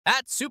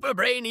At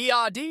Superbrain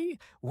ERD,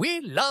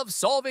 we love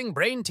solving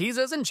brain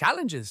teasers and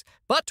challenges,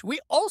 but we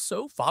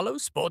also follow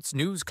sports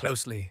news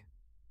closely.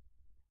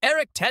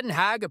 Erik Ten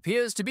Hag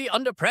appears to be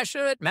under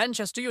pressure at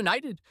Manchester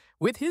United,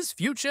 with his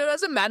future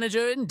as a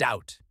manager in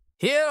doubt.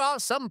 Here are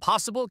some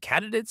possible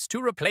candidates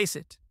to replace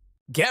it.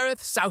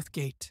 Gareth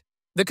Southgate.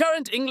 The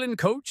current England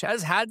coach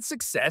has had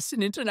success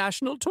in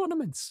international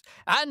tournaments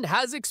and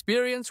has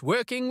experience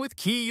working with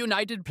key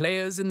United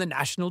players in the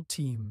national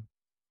team.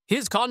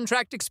 His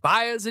contract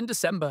expires in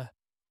December,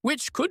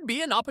 which could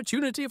be an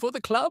opportunity for the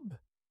club.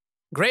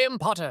 Graham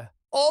Potter.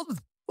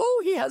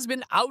 Although he has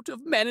been out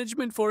of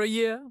management for a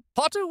year,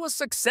 Potter was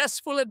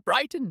successful at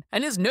Brighton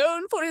and is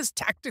known for his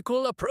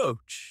tactical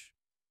approach.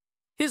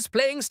 His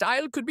playing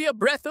style could be a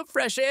breath of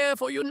fresh air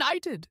for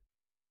United.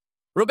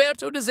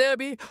 Roberto De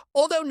Zerbi.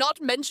 Although not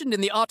mentioned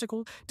in the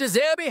article, De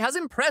Zerbi has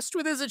impressed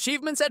with his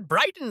achievements at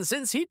Brighton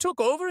since he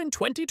took over in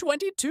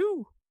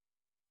 2022.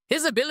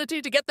 His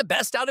ability to get the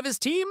best out of his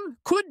team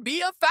could be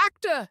a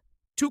factor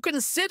to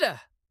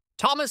consider.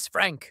 Thomas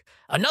Frank,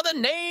 another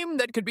name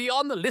that could be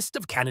on the list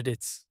of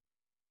candidates.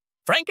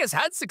 Frank has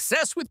had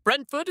success with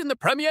Brentford in the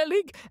Premier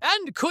League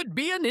and could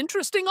be an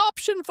interesting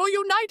option for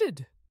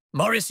United.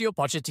 Mauricio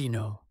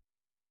Pochettino.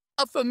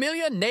 A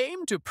familiar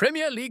name to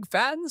Premier League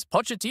fans,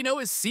 Pochettino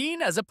is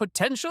seen as a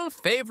potential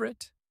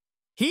favorite.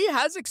 He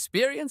has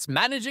experience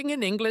managing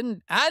in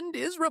England and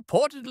is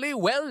reportedly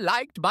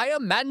well-liked by a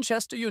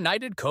Manchester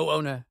United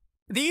co-owner.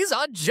 These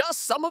are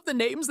just some of the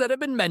names that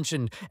have been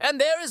mentioned, and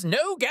there is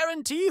no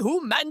guarantee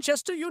who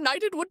Manchester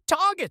United would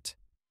target.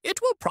 It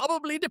will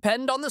probably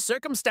depend on the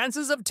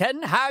circumstances of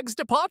Ten Hag's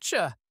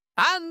departure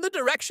and the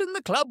direction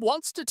the club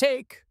wants to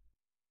take.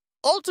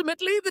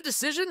 Ultimately, the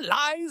decision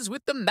lies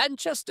with the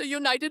Manchester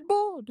United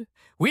board.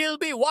 We'll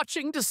be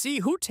watching to see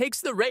who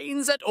takes the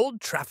reins at Old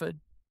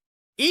Trafford.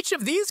 Each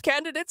of these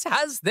candidates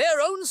has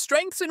their own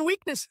strengths and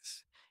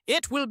weaknesses.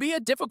 It will be a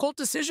difficult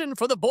decision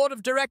for the board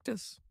of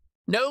directors.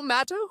 No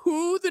matter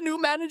who the new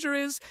manager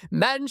is,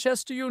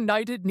 Manchester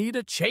United need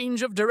a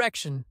change of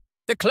direction.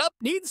 The club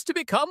needs to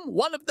become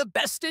one of the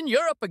best in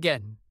Europe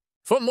again.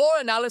 For more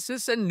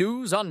analysis and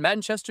news on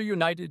Manchester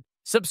United,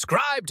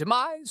 subscribe to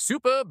my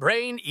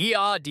Superbrain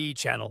ERD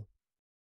channel.